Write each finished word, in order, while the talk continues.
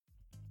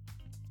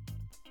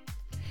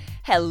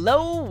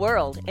Hello,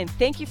 world, and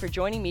thank you for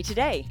joining me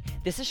today.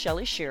 This is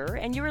Shelly Shearer,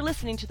 and you are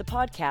listening to the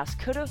podcast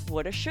Coulda,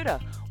 Woulda, Shoulda,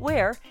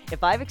 where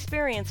if I've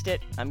experienced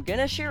it, I'm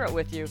gonna share it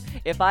with you.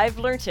 If I've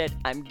learnt it,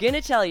 I'm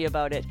gonna tell you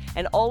about it,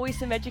 and always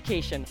some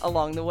education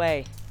along the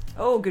way.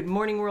 Oh, good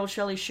morning, world.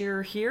 Shelly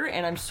Shearer here,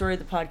 and I'm sorry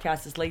the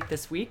podcast is late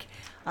this week.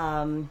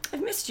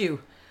 I've missed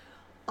you.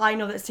 I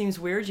know that seems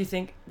weird. You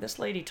think this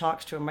lady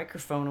talks to a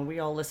microphone and we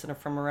all listen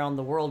from around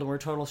the world and we're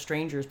total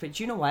strangers. But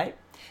you know what?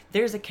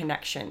 There's a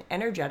connection.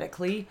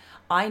 Energetically,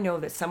 I know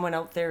that someone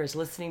out there is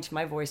listening to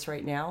my voice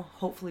right now,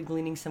 hopefully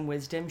gleaning some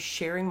wisdom,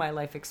 sharing my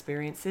life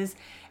experiences,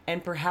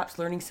 and perhaps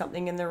learning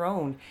something in their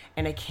own.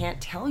 And I can't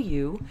tell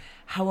you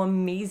how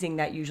amazing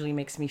that usually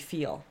makes me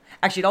feel.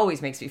 Actually, it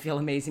always makes me feel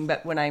amazing.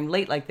 But when I'm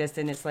late like this,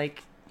 then it's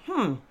like,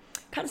 kind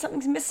of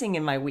something's missing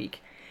in my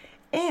week.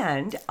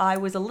 And I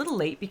was a little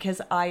late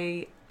because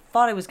I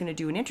thought I was going to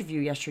do an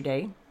interview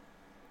yesterday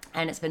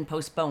and it's been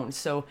postponed.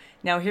 So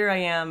now here I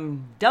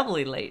am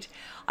doubly late.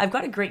 I've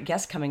got a great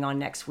guest coming on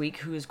next week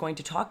who is going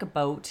to talk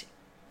about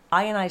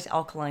ionized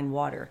alkaline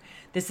water.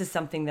 This is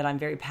something that I'm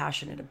very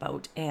passionate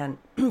about and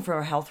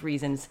for health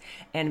reasons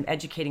and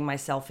educating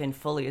myself in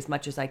fully as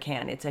much as I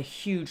can. It's a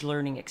huge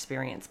learning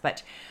experience,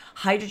 but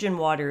hydrogen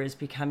water is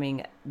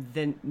becoming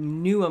the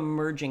new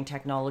emerging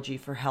technology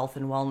for health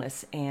and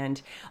wellness.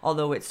 And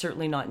although it's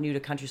certainly not new to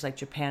countries like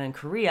Japan and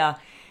Korea,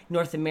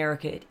 North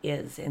America it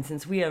is. And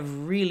since we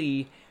have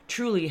really,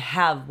 truly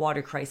have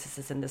water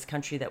crises in this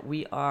country that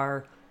we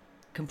are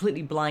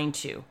completely blind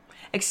to,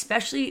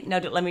 especially, now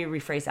let me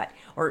rephrase that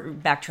or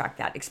backtrack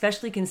that,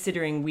 especially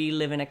considering we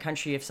live in a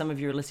country, if some of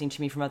you are listening to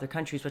me from other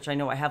countries, which I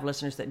know I have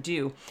listeners that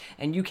do,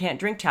 and you can't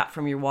drink tap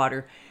from your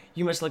water,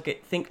 you must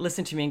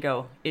listen to me and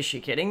go, is she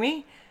kidding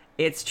me?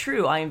 It's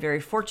true. I am very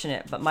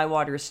fortunate, but my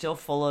water is still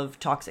full of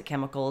toxic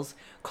chemicals.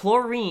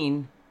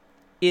 Chlorine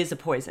is a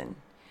poison.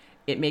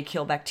 It may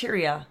kill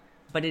bacteria,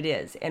 but it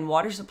is. And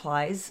water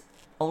supplies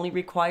only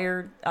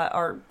require,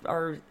 our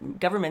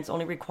governments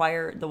only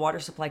require the water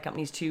supply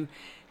companies to,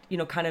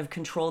 kind of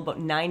control about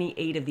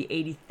 98 of the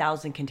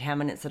 80,000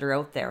 contaminants that are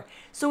out there.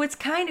 So it's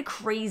kind of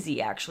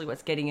crazy, actually,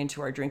 what's getting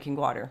into our drinking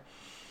water.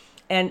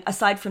 And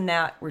aside from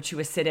that, we're too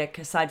acidic.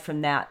 Aside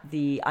from that,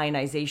 the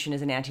ionization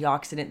is an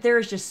antioxidant. There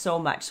is just so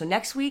much. So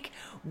next week,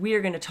 we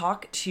are going to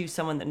talk to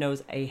someone that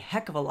knows a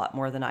heck of a lot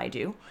more than I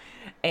do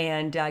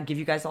and give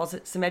you guys all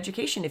some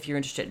education if you're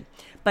interested.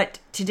 But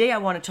today I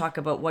want to talk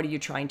about what are you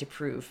trying to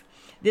prove?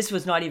 This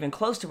was not even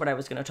close to what I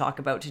was going to talk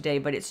about today,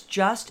 but it's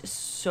just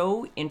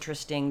so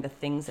interesting, the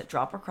things that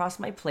drop across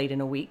my plate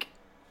in a week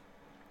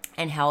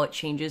and how it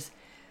changes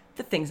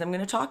the things I'm going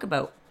to talk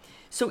about.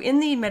 So in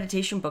the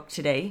meditation book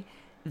today,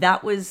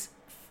 that was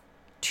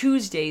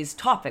Tuesday's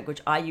topic,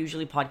 which I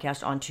usually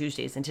podcast on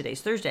Tuesdays, and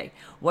today's Thursday.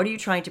 What are you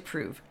trying to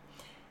prove?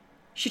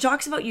 She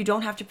talks about you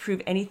don't have to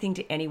prove anything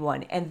to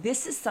anyone. And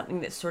this is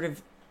something that sort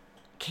of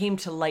came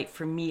to light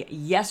for me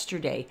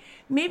yesterday.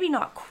 Maybe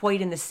not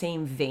quite in the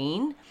same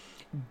vein,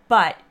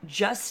 but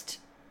just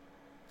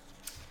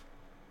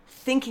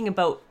thinking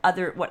about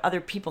what other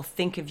people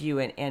think of you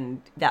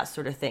and that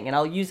sort of thing. And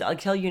I'll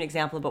tell you an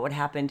example about what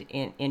happened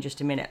in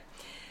just a minute.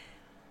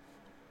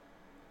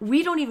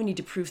 We don't even need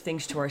to prove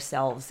things to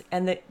ourselves.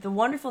 And the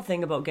wonderful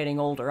thing about getting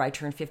older, I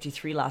turned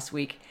 53 last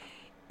week,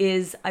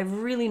 is I've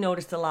really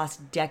noticed the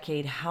last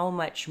decade how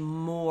much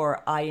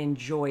more I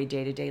enjoy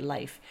day-to-day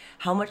life,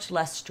 how much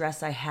less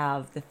stress I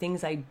have, the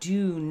things I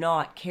do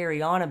not carry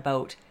on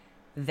about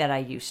that I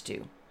used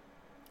to.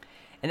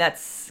 And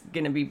that's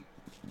going to be,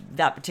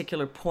 that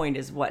particular point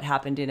is what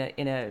happened in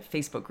a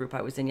Facebook group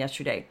I was in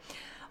yesterday.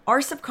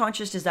 Our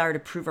subconscious desire to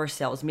prove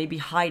ourselves may be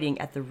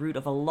hiding at the root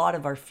of a lot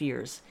of our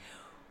fears.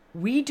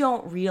 We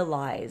don't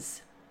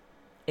realize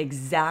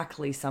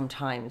exactly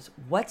sometimes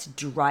what's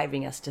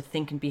driving us to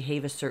think and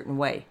behave a certain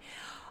way.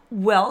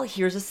 Well,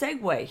 here's a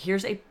segue.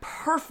 Here's a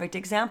perfect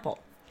example.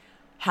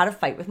 How to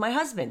fight with my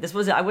husband.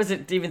 I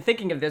wasn't even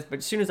thinking of this, but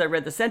as soon as I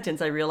read the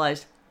sentence, I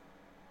realized,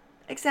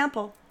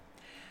 example.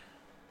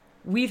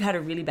 We've had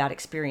a really bad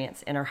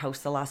experience in our house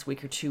the last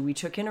week or two. We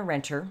took in a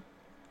renter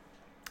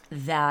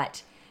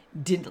that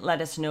didn't let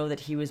us know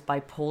that he was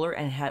bipolar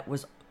and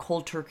was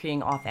cold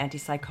turkeying off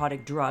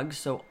antipsychotic drugs.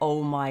 So,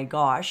 oh my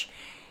gosh,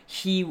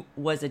 he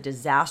was a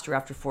disaster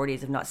after 4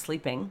 days of not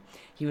sleeping.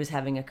 He was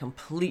having a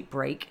complete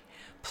break.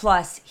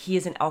 Plus, he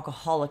is an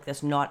alcoholic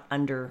that's not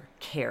under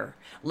care,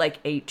 like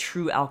a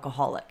true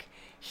alcoholic.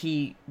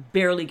 He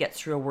barely gets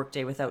through a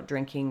workday without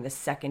drinking. The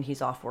second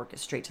he's off work,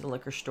 it's straight to the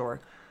liquor store.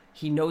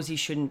 He knows he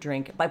shouldn't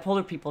drink.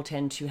 Bipolar people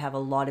tend to have a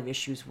lot of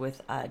issues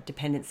with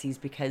dependencies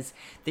because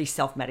they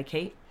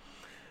self-medicate.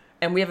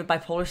 And we have a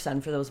bipolar son,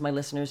 for those of my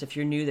listeners, if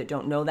you're new that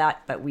don't know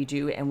that, but we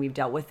do, and we've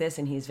dealt with this,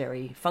 and he's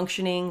very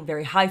functioning,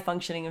 very high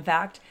functioning, in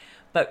fact.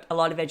 But a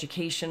lot of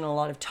education, a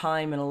lot of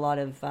time, and a lot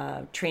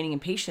of training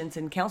and patience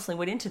and counseling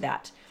went into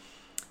that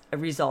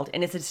result.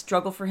 And it's a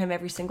struggle for him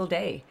every single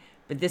day.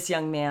 But this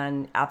young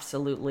man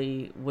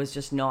absolutely was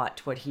just not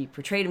what he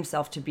portrayed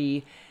himself to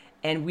be.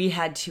 And we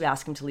had to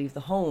ask him to leave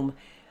the home.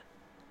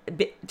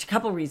 A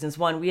couple reasons.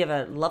 One, we have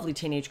a lovely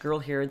teenage girl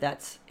here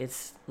that's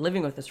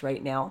living with us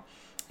right now.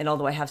 And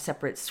although I have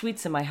separate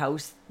suites in my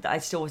house, I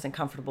still wasn't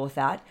comfortable with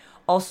that.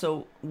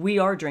 Also, we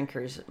are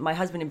drinkers. My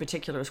husband in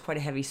particular is quite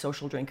a heavy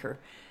social drinker.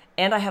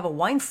 And I have a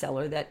wine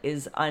cellar that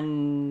is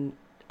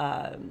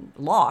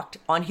locked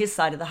on his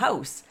side of the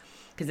house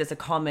because it's a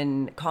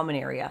common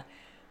area.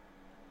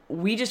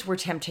 We just were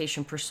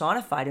temptation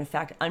personified. In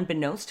fact,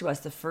 unbeknownst to us,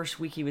 the first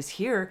week he was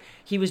here,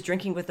 he was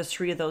drinking with us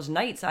 3 of those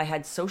nights. I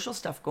had social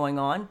stuff going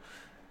on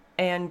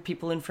and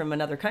people in from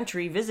another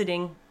country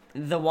visiting.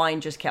 The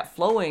wine just kept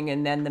flowing,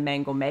 and then the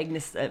mango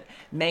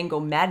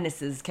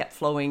madnesses kept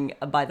flowing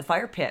by the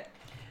fire pit.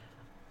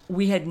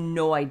 We had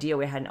no idea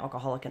we had an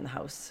alcoholic in the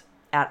house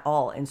at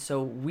all. And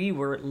so we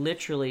were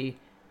literally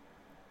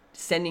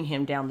sending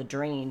him down the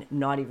drain,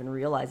 not even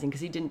realizing,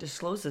 because he didn't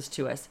disclose this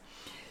to us.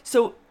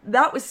 So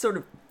that was sort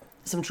of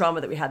some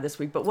trauma that we had this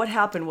week. But what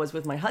happened was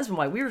with my husband,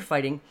 while we were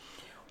fighting,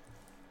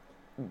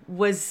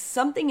 was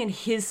something in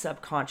his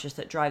subconscious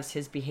that drives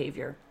his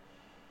behavior.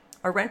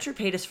 Our renter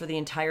paid us for the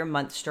entire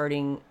month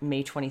starting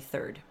May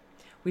 23rd.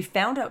 We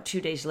found out 2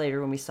 days later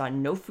when we saw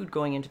no food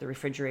going into the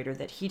refrigerator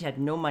that he'd had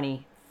no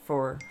money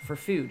for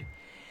food.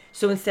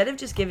 So instead of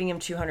just giving him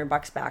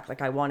 $200 back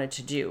like I wanted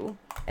to do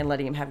and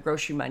letting him have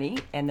grocery money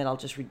and then I'll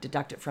just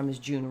deduct it from his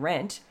June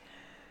rent,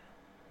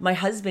 my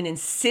husband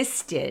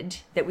insisted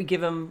that we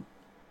give him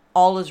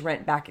all his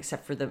rent back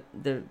except for the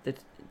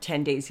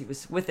 10 days he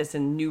was with us,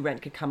 and new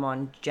rent could come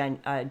on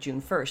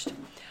June 1st.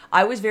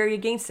 I was very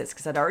against this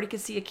because I'd already could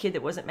see a kid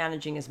that wasn't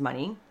managing his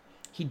money.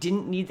 He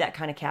didn't need that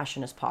kind of cash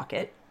in his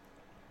pocket,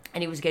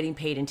 and he was getting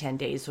paid in 10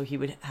 days, so he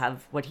would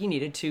have what he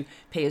needed to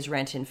pay his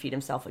rent and feed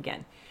himself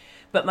again.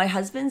 But my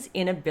husband's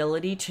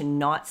inability to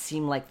not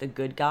seem like the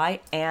good guy,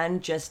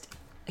 and just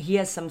he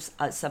has some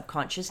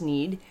subconscious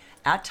need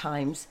at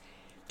times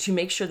to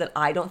make sure that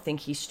I don't think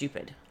he's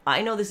stupid.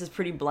 I know this is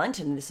pretty blunt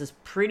and this is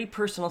pretty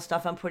personal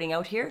stuff I'm putting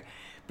out here,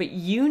 but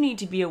you need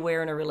to be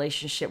aware in a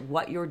relationship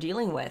what you're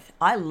dealing with.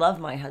 I love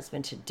my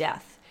husband to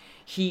death.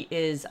 He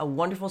is a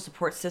wonderful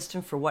support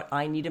system for what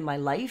I need in my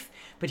life,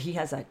 but he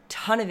has a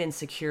ton of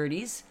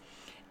insecurities,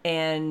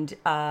 and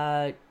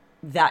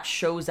that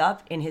shows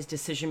up in his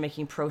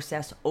decision-making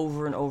process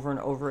over and over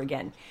and over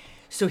again.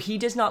 So he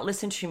does not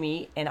listen to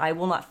me, and I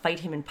will not fight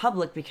him in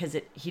public because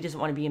he doesn't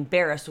want to be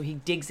embarrassed. So he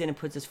digs in and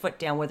puts his foot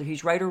down. Whether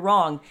he's right or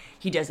wrong,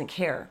 he doesn't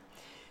care.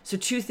 So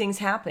 2 things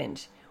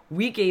happened.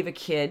 We gave a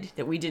kid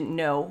that we didn't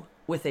know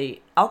with a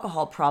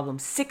alcohol problem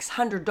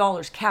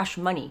 $600 cash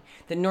money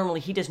that normally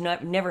he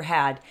never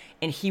had,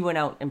 and he went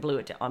out and blew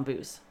it on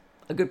booze,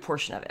 a good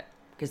portion of it,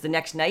 because the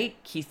next night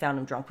Keith found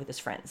him drunk with his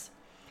friends.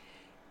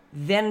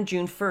 Then by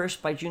June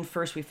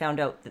 1st, we found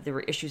out that there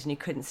were issues and he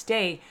couldn't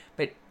stay,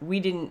 but we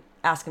didn't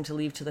ask him to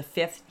leave till the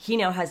 5th. He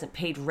now hasn't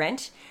paid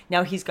rent.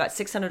 Now he's got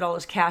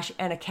 $600 cash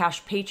and a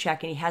cash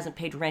paycheck, and he hasn't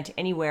paid rent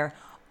anywhere.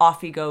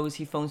 Off he goes.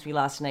 He phones me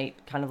last night,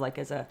 kind of like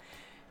as a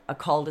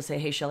call to say,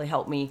 hey, Shelley,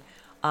 help me.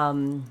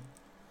 I'm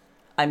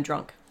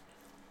drunk.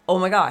 Oh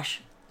my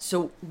gosh.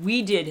 So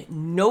we did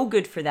no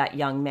good for that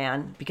young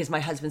man because my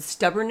husband's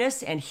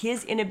stubbornness and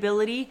his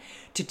inability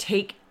to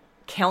take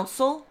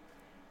counsel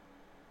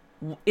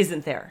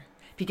isn't there,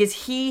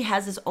 because he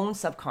has his own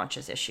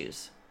subconscious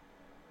issues.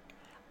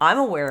 I'm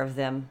aware of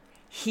them.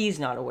 He's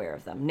not aware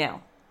of them.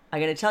 Now,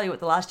 I'm going to tell you what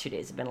the last 2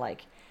 days have been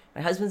like.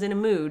 My husband's in a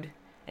mood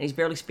and he's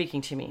barely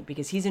speaking to me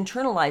because he's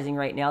internalizing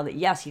right now that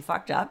yes, he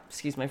fucked up,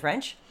 excuse my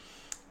French,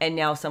 and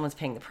now someone's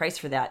paying the price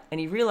for that. And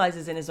he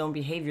realizes in his own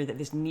behavior that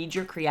this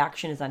knee-jerk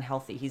reaction is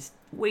unhealthy. He's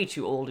way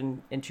too old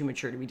and too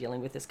mature to be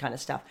dealing with this kind of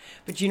stuff.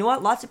 But you know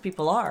what? Lots of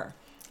people are.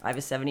 I have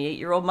a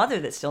 78-year-old mother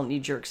that still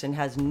knee-jerks and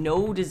has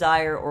no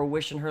desire or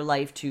wish in her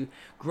life to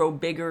grow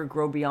bigger,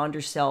 grow beyond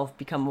herself,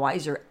 become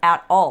wiser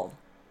at all.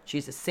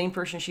 She's the same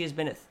person she has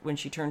been when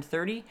she turned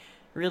 30,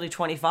 really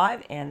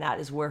 25, and that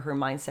is where her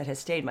mindset has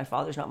stayed. My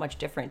father's not much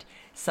different.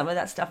 Some of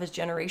that stuff is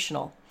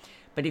generational.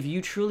 But if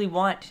you truly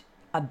want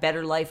a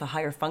better life, a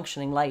higher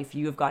functioning life,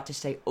 you have got to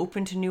stay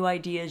open to new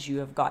ideas. You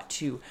have got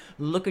to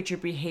look at your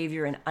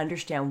behavior and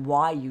understand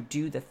why you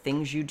do the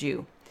things you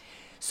do.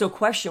 So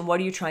question,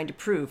 what are you trying to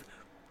prove?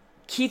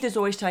 Keith is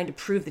always trying to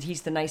prove that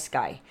he's the nice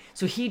guy.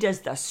 So he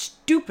does the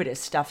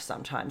stupidest stuff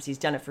sometimes. He's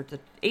done it for the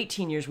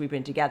 18 years we've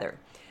been together.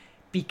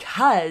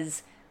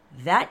 Because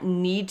that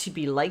need to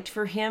be liked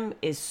for him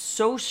is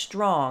so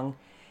strong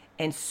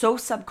and so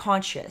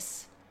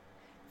subconscious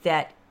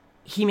that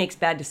he makes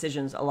bad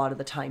decisions a lot of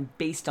the time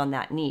based on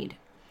that need.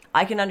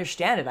 I can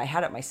understand it. I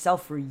had it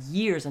myself for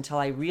years until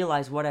I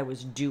realized what I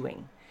was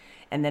doing.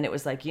 And then it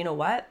was like, you know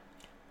what?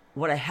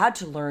 What I had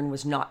to learn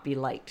was not be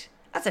liked.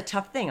 That's a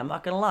tough thing. I'm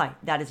not going to lie.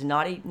 That is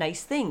not a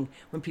nice thing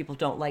when people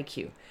don't like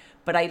you.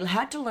 But I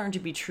had to learn to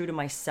be true to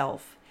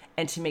myself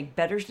and to make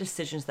better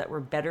decisions that were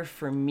better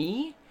for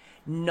me,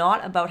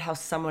 not about how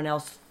someone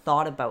else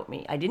thought about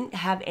me. I didn't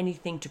have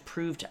anything to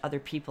prove to other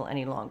people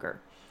any longer.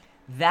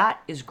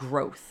 That is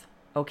growth,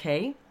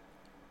 okay?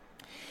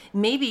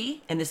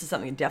 Maybe, and this is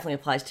something that definitely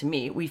applies to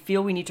me, we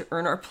feel we need to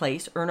earn our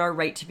place, earn our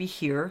right to be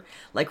here,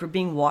 like we're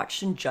being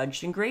watched and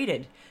judged and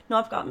graded.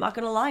 No, I'm not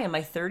going to lie. In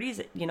my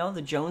 30s,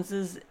 the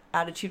Joneses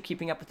attitude,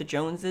 keeping up with the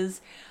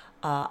Joneses,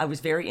 I was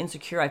very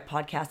insecure. I've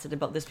podcasted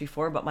about this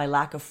before, but my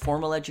lack of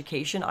formal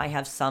education. I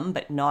have some,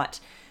 but not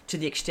to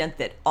the extent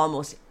that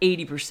almost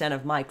 80%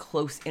 of my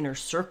close inner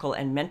circle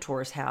and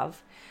mentors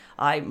have.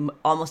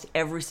 Almost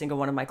every single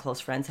one of my close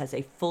friends has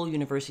a full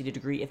university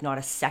degree, if not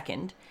a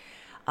second,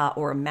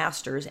 or a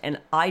master's, and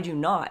I do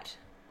not.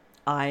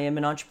 I am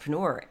an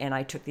entrepreneur, and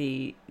I took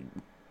the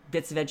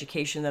bits of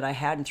education that I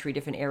had in 3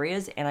 different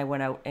areas, and I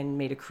went out and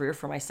made a career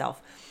for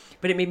myself.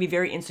 But it made me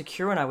very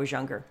insecure when I was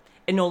younger.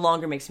 It no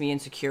longer makes me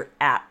insecure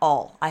at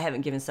all. I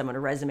haven't given someone a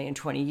resume in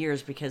 20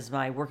 years because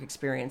my work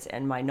experience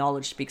and my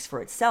knowledge speaks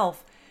for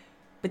itself.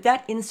 But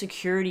that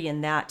insecurity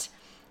and that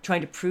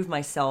trying to prove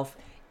myself,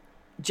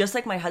 just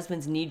like my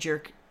husband's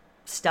knee-jerk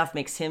stuff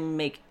makes him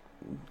make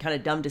kind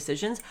of dumb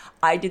decisions,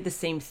 I did the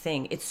same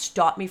thing. It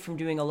stopped me from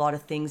doing a lot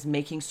of things,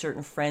 making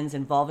certain friends,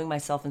 involving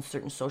myself in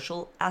certain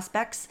social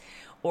aspects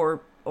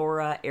or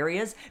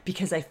areas,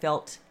 because I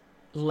felt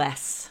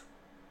less.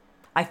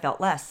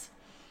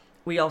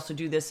 We also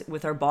do this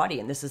with our body,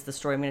 and this is the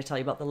story I'm going to tell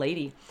you about the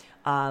lady.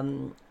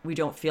 We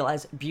don't feel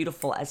as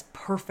beautiful, as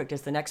perfect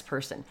as the next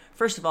person.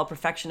 First of all,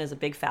 perfection is a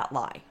big fat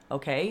lie,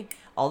 okay?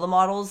 All the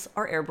models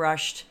are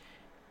airbrushed.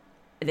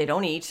 They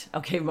don't eat,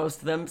 okay, most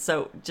of them.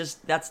 So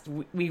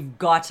we've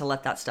got to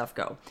let that stuff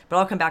go. But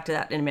I'll come back to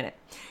that in a minute.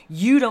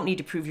 You don't need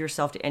to prove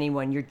yourself to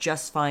anyone. You're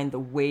just fine the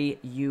way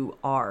you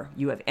are.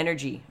 You have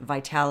energy,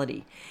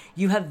 vitality.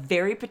 You have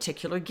very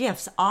particular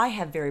gifts. I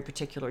have very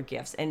particular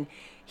gifts. And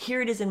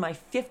here it is in my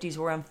 50s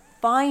where I'm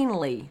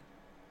finally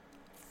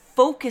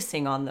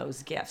focusing on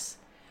those gifts.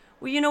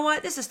 Well, you know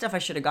what? This is stuff I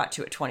should have got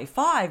to at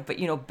 25,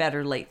 but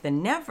better late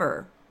than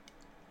never.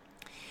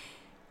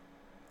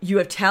 You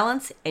have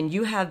talents, and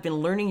you have been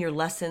learning your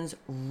lessons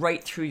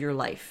right through your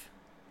life.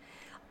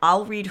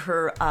 I'll read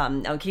her,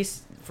 now in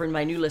case for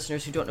my new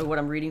listeners who don't know what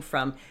I'm reading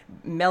from,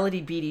 Melody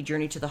Beattie,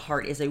 Journey to the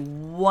Heart is a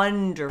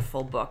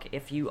wonderful book.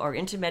 If you are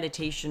into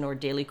meditation or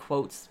daily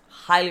quotes,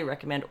 highly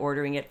recommend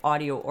ordering it,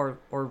 audio or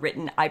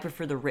written. I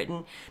prefer the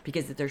written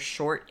because they're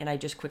short and I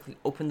just quickly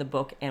open the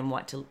book and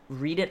want to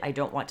read it. I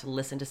don't want to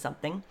listen to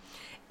something,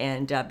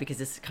 and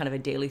because it's kind of a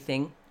daily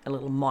thing, a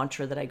little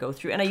mantra that I go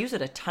through, and I use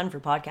it a ton for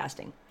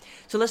podcasting.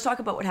 So let's talk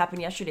about what happened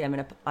yesterday.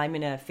 I'm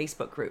in a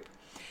Facebook group.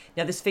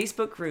 Now, this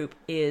Facebook group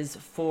is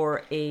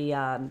for a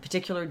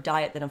particular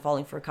diet that I'm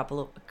following for a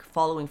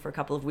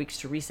couple of weeks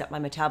to reset my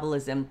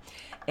metabolism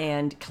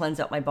and cleanse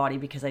out my body,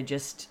 because I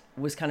just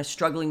was kind of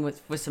struggling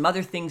with some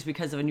other things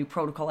because of a new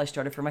protocol I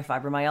started for my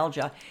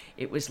fibromyalgia.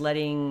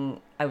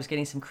 I was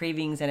getting some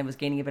cravings and I was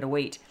gaining a bit of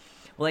weight.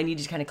 Well, I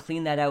needed to kind of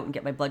clean that out and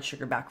get my blood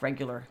sugar back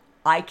regular.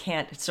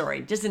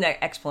 Just an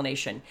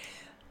explanation.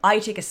 I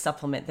take a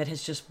supplement that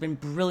has just been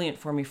brilliant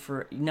for me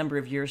for a number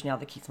of years now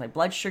that keeps my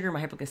blood sugar,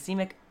 my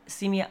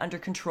hypoglycemia under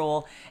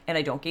control, and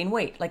I don't gain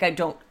weight.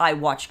 I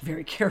watch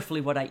very carefully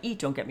what I eat,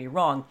 don't get me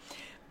wrong,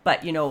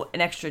 but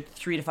an extra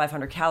 300 to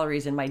 500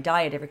 calories in my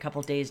diet every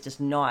couple of days does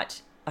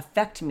not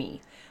affect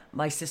me.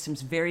 My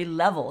system's very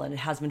level, and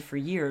it has been for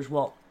years.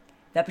 Well,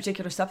 that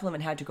particular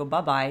supplement had to go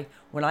bye-bye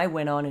when I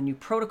went on a new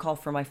protocol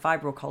for my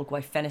fibro called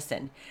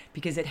guaifenesin,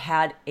 because it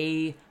had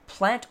a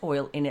plant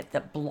oil in it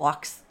that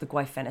blocks the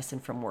guaifenesin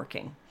from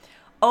working.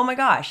 Oh my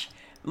gosh,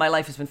 my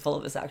life has been full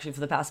of this actually for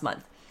the past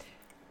month.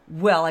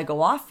 Well, I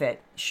go off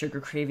it,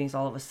 sugar cravings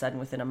all of a sudden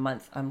within a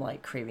month. I'm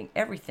like craving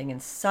everything in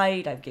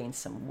sight. I've gained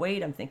some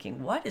weight. I'm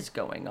thinking, what is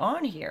going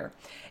on here?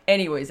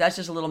 Anyways, that's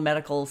just a little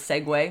medical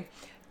segue.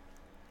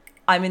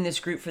 I'm in this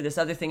group for this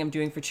other thing I'm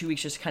doing for 2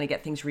 weeks just to kind of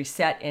get things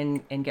reset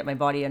and get my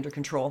body under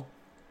control.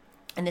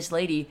 And this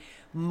lady,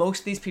 most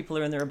of these people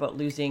are in there about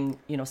losing,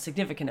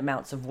 significant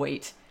amounts of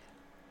weight.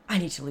 I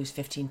need to lose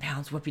 15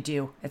 pounds.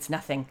 Whoopie-doo. It's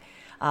nothing.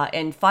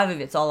 And 5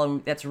 of it's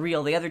that's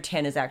real. The other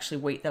 10 is actually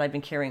weight that I've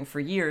been carrying for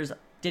years.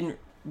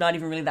 Not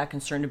even really that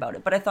concerned about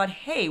it. But I thought,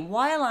 hey,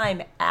 while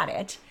I'm at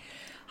it,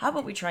 how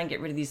about we try and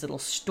get rid of these little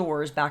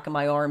stores back of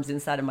my arms,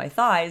 inside of my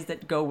thighs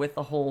that go with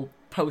the whole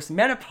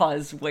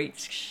post-menopause weight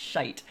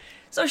shite.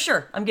 So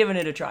sure, I'm giving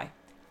it a try.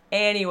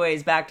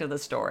 Anyways, back to the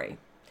story.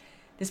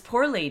 This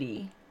poor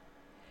lady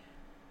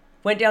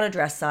went down a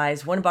dress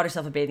size, went and bought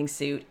herself a bathing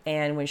suit,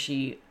 and when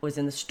she was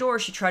in the store,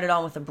 she tried it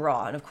on with a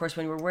bra. And of course,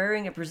 when we're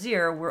wearing a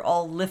brassiere, we're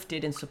all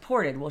lifted and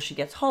supported. Well, she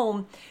gets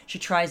home, she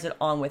tries it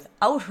on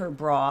without her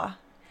bra,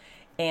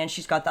 and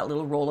she's got that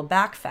little roll of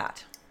back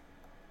fat.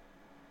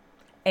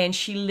 And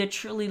she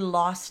literally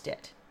lost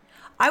it.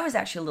 I was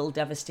actually a little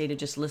devastated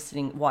just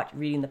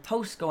reading the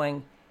post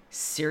going,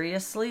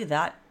 seriously?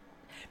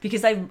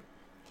 Because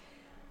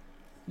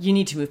you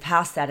need to move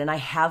past that. And I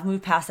have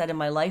moved past that in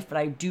my life, but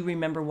I do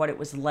remember what it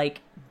was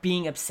like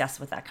being obsessed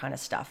with that kind of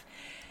stuff.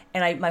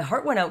 And my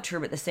heart went out to her,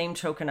 but at the same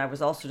token, I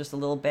was also just a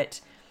little bit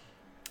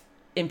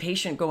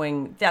impatient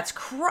going,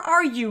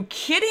 are you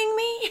kidding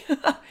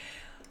me?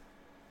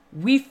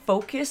 We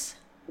focus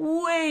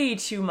way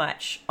too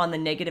much on the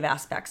negative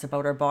aspects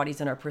about our bodies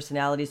and our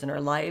personalities and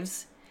our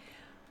lives.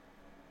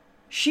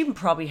 She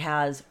probably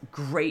has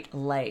great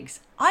legs.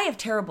 I have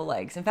terrible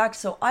legs. In fact,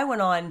 so I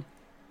went on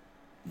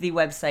the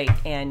website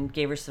and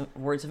gave her some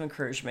words of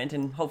encouragement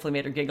and hopefully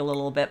made her giggle a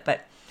little bit,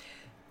 but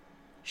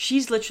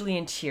she's literally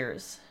in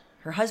tears.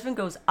 Her husband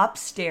goes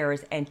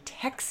upstairs and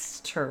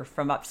texts her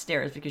from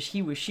upstairs because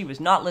she was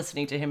not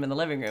listening to him in the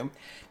living room,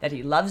 that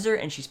he loves her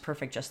and she's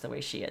perfect just the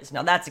way she is.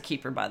 Now that's a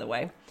keeper, by the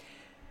way.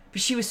 But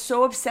she was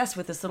so obsessed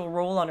with this little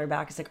roll on her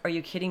back. It's like, are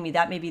you kidding me?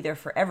 That may be there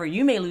forever.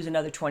 You may lose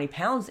another 20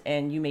 pounds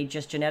and you may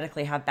just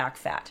genetically have back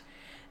fat.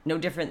 No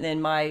different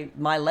than my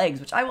legs,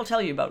 which I will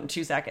tell you about in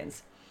 2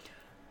 seconds.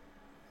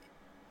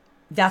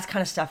 That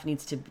kind of stuff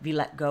needs to be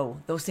let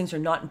go. Those things are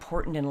not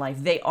important in life.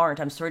 They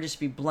aren't. I'm sorry just to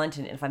be blunt,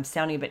 and if I'm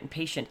sounding a bit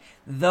impatient,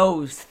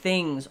 those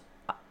things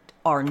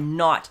are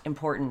not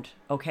important,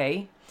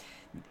 okay?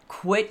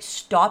 Quit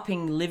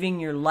stopping living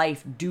your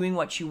life, doing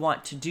what you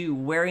want to do,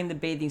 wearing the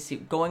bathing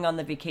suit, going on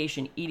the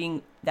vacation,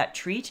 eating that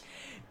treat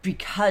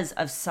because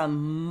of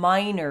some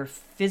minor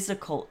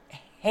physical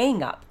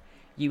hang-up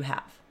you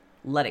have.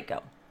 Let it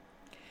go.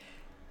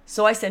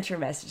 So I sent her a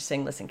message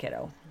saying, listen,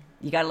 kiddo,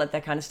 you got to let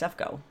that kind of stuff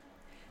go.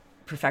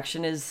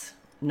 Perfection is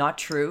not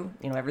true.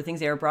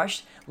 Everything's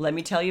airbrushed. Let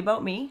me tell you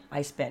about me.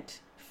 I spent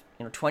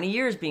 20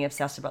 years being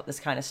obsessed about this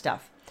kind of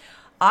stuff.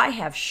 I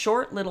have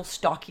short, little,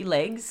 stocky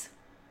legs.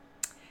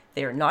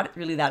 They are not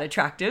really that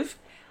attractive.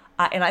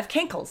 And I have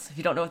cankles. If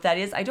you don't know what that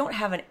is, I don't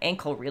have an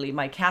ankle really.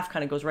 My calf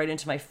kind of goes right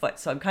into my foot.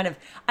 So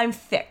I'm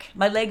thick.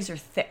 My legs are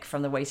thick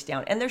from the waist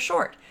down and they're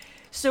short.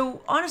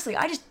 So honestly,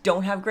 I just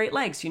don't have great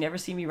legs. You never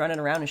see me running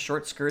around in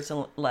short skirts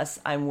unless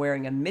I'm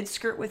wearing a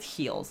mid-skirt with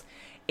heels.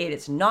 It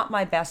is not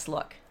my best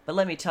look. But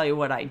let me tell you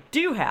what I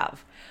do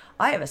have.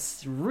 I have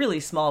a really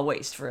small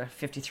waist for a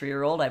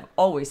 53-year-old. I've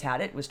always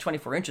had it. It was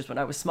 24 inches when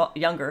I was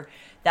younger.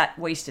 That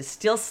waist is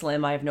still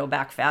slim. I have no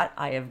back fat.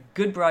 I have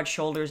good broad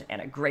shoulders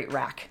and a great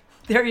rack.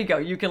 There you go.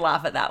 You can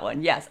laugh at that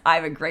one. Yes, I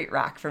have a great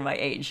rack for my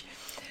age.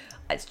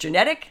 It's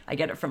genetic. I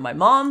get it from my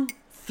mom.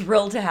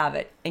 Thrilled to have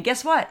it. And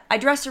guess what? I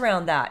dress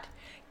around that.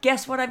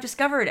 Guess what I've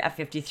discovered at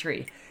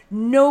 53?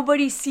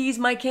 Nobody sees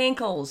my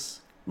cankles.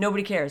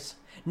 Nobody cares.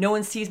 No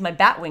one sees my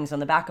bat wings on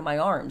the back of my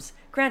arms.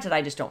 Granted,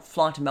 I just don't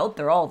flaunt them out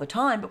there all the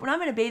time, but when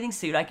I'm in a bathing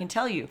suit, I can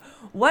tell you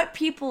what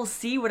people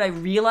see, what I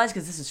realize,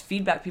 because this is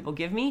feedback people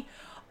give me.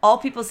 All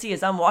people see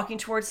is I'm walking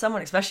towards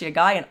someone, especially a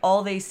guy, and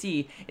all they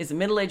see is a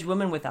middle-aged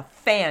woman with a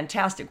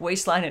fantastic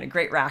waistline and a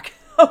great rack.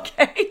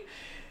 Okay?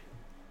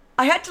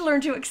 I had to learn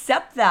to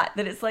accept that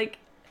it's like,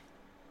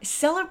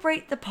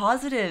 celebrate the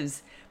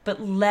positives, but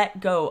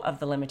let go of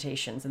the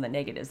limitations and the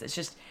negatives. It's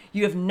just,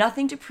 you have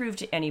nothing to prove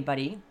to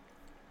anybody.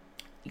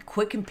 You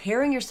quit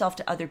comparing yourself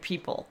to other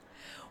people.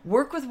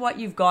 Work with what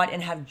you've got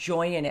and have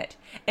joy in it.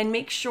 And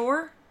make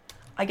sure,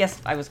 I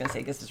guess I was going to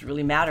say this doesn't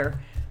really matter,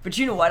 but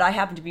you know what? I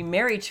happen to be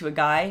married to a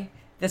guy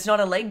that's not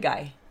a leg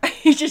guy.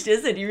 He just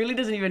isn't. He really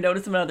doesn't even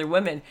notice them in other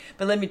women.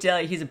 But let me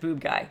tell you, he's a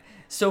boob guy.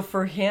 So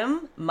for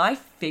him, my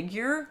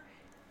figure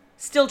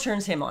still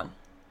turns him on.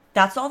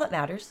 That's all that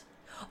matters.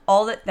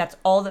 That's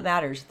all that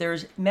matters.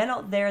 There's men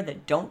out there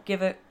that don't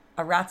give a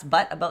rat's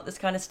butt about this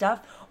kind of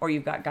stuff, or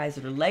you've got guys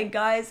that are leg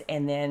guys,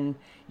 and then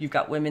you've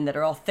got women that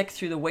are all thick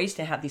through the waist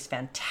and have these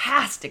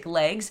fantastic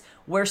legs.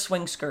 Wear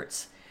swing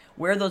skirts.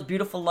 Wear those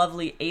beautiful,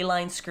 lovely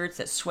A-line skirts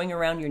that swing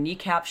around your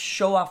kneecaps,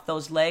 show off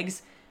those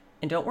legs,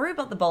 and don't worry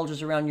about the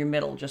bulges around your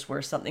middle. Just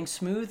wear something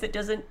smooth that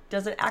doesn't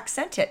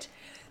accent it.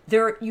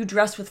 You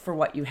dress for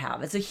what you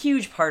have. It's a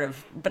huge part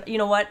of, but you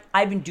know what?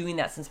 I've been doing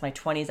that since my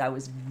 20s. I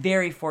was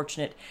very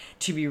fortunate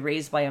to be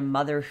raised by a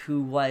mother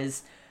who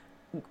was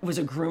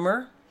a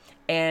groomer.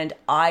 And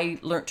I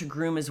learned to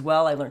groom as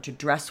well. I learned to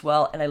dress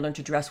well, and I learned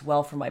to dress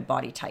well for my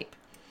body type.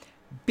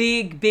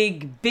 Big,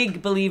 big,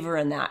 big believer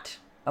in that.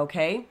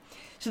 Okay?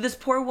 So this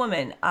poor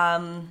woman,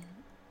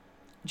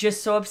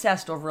 just so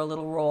obsessed over a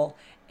little roll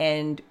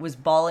and was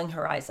bawling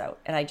her eyes out.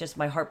 And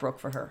my heart broke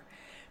for her,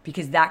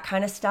 because that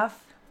kind of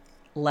stuff,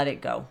 let it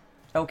go.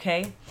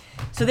 Okay?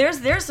 So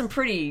there's some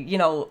pretty,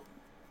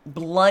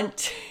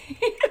 blunt,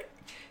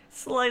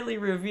 slightly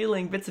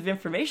revealing bits of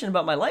information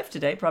about my life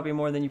today, probably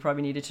more than you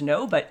probably needed to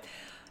know. But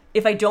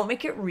if I don't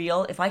make it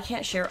real, if I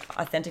can't share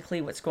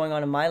authentically what's going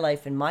on in my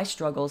life and my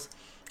struggles,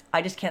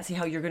 I just can't see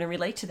how you're going to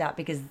relate to that,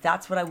 because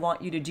that's what I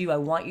want you to do. I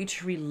want you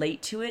to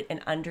relate to it and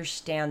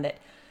understand that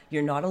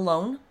you're not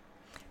alone.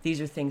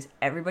 These are things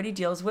everybody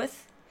deals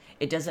with.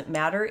 It doesn't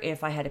matter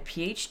if I had a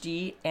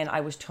PhD and I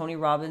was Tony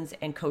Robbins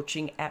and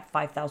coaching at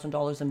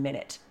 $5,000 a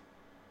minute.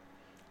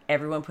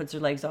 Everyone puts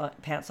their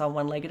pants on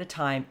one leg at a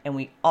time, and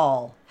we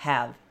all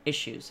have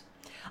issues.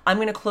 I'm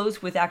going to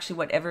close with actually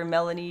whatever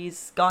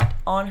Melanie's got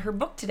on her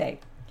book today.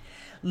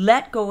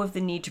 Let go of the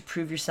need to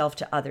prove yourself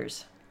to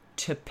others.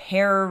 To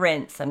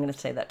parents, I'm going to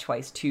say that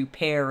twice, to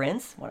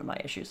parents, one of my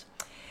issues.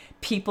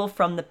 People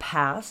from the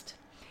past,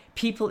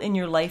 people in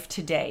your life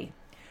today.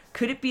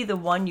 Could it be the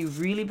one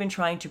you've really been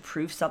trying to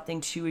prove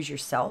something to is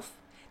yourself?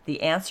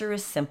 The answer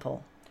is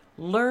simple.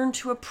 Learn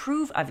to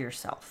approve of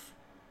yourself.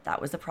 That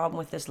was the problem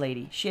with this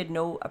lady. She had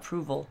no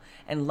approval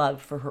and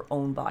love for her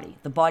own body,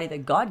 the body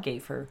that God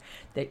gave her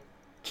that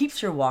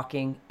keeps her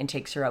walking and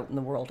takes her out in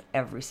the world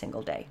every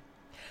single day.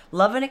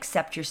 Love and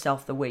accept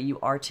yourself the way you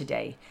are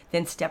today.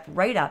 Then step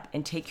right up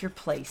and take your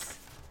place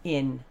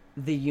in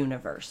the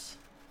universe.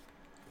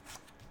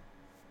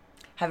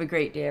 Have a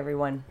great day,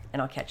 everyone, and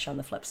I'll catch you on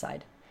the flip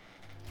side.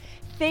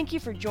 Thank you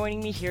for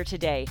joining me here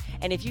today,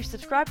 and if you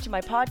subscribe to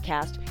my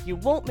podcast, you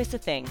won't miss a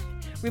thing.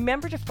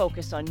 Remember to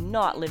focus on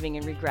not living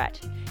in regret.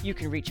 You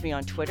can reach me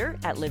on Twitter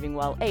at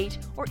livingwell8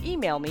 or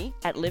email me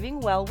at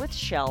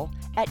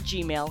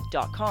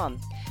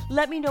livingwellwithshell@gmail.com.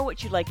 Let me know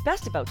what you liked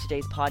best about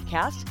today's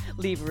podcast,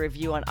 leave a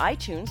review on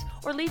iTunes,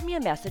 or leave me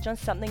a message on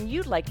something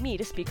you'd like me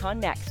to speak on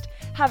next.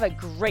 Have a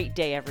great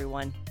day,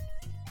 everyone.